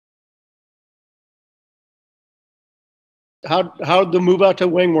How'd the move out to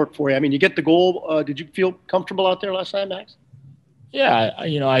wing work for you? I mean, you get the goal. Did you feel comfortable out there last night, Max? Yeah,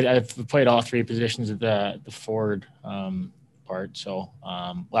 I've played all three positions at the forward part. So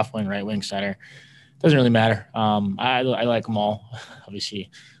left wing, right wing, center doesn't really matter. I like them all.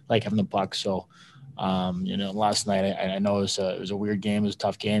 Obviously, like having the puck. So last night I know it was a weird game. It was a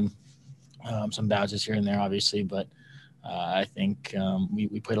tough game. Some bounces here and there, obviously, but I think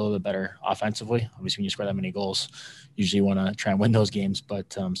we played a little bit better offensively. Obviously, when you score that many goals, usually you want to try and win those games,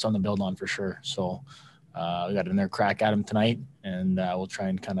 but something to build on for sure. So we got another crack at them tonight, and we'll try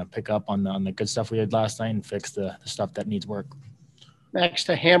and kind of pick up on the good stuff we did last night and fix the stuff that needs work. Max,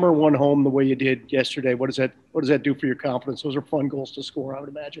 to hammer one home the way you did yesterday, what does that do for your confidence? Those are fun goals to score, I would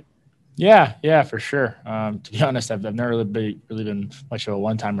imagine. Yeah, for sure. To be honest, I've never really been much of a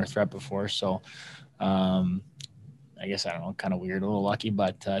one-timer threat before, so um, I guess I don't know, kind of weird, a little lucky,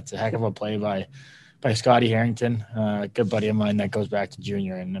 but it's a heck of a play by Scotty Harrington, a good buddy of mine that goes back to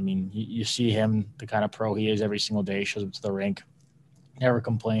junior. And I mean, you see him, the kind of pro he is every single day, shows up to the rink, never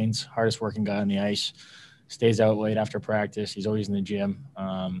complains, hardest working guy on the ice, stays out late after practice. He's always in the gym.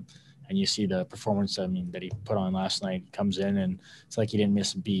 And you see the performance, I mean, that he put on last night. He comes in and it's like he didn't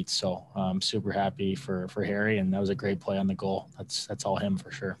miss a beat. So I'm super happy for Harry, and that was a great play on the goal. That's all him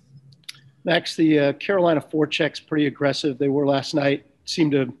for sure. Max, the Carolina forecheck's pretty aggressive. They were last night.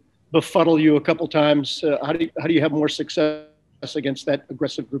 Seemed to befuddle you a couple times. How do you have more success against that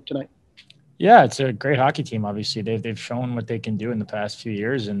aggressive group tonight? Yeah, it's a great hockey team. Obviously, they've shown what they can do in the past few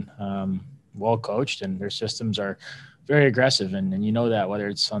years, and well coached, and their systems are very aggressive. And you know that whether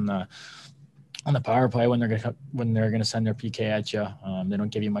it's on the power play when they're gonna send their PK at you, they don't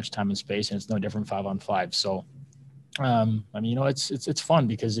give you much time and space, and it's no different 5-on-5. So I mean, it's fun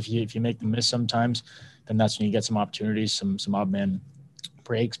because if you make them miss sometimes, then that's when you get some opportunities, some odd man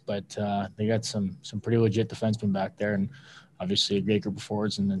breaks. But they got some pretty legit defensemen back there, and obviously a great group of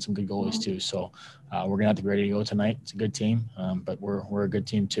forwards, and then some good goalies too. So we're gonna have to be ready to go tonight. It's a good team, but we're a good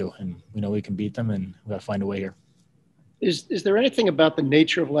team too, and we know we can beat them, and we got to find a way here. Is there anything about the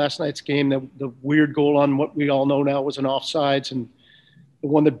nature of last night's game, that the weird goal on what we all know now was an offsides, and the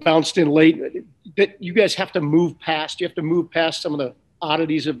one that bounced in late, that you guys have to move past? You have to move past some of the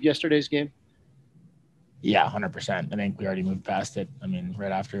oddities of yesterday's game. Yeah, 100%. I think we already moved past it. I mean,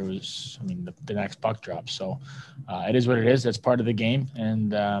 right after it was, I mean, the next puck drop. So it is what it is. That's part of the game,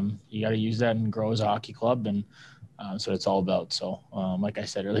 and you got to use that and grow as a hockey club, and so it's all about. So, like I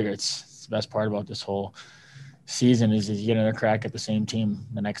said earlier, it's the best part about this whole season is you get another crack at the same team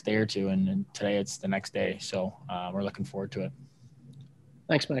the next day or two, and today it's the next day. So we're looking forward to it.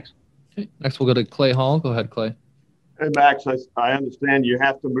 Thanks, Max. Okay. Next, we'll go to Clay Hall. Go ahead, Clay. Hey, Max, I understand you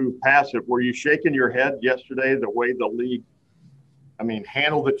have to move past it. Were you shaking your head yesterday the way the league, I mean,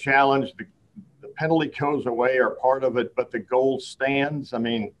 handled the challenge? The penalty goes away are part of it, but the goal stands. I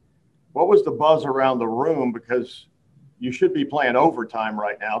mean, what was the buzz around the room? Because you should be playing overtime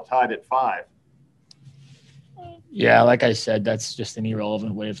right now, tied at 5. Yeah, like I said, that's just an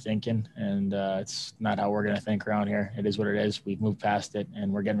irrelevant way of thinking, and it's not how we're going to think around here. It is what it is. We've moved past it,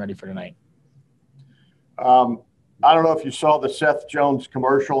 and we're getting ready for tonight. I don't know if you saw the Seth Jones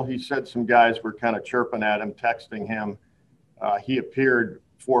commercial. He said some guys were kind of chirping at him, texting him. He appeared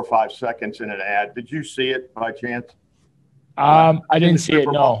 4 or 5 seconds in an ad. Did you see it by chance? I didn't see it,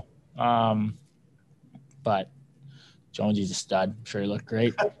 no. But Jonesy's a stud. I'm sure he looked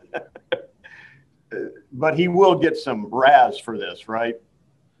great. But he will get some razz for this, right?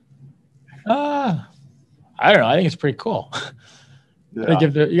 I don't know. I think it's pretty cool. Yeah.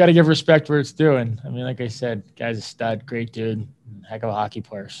 You got to give respect where it's due. And I mean, like I said, guy's a stud, great dude, heck of a hockey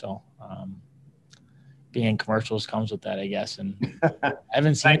player. So being in commercials comes with that, I guess. And I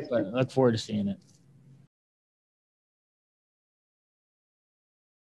haven't seen it, but I look forward to seeing it.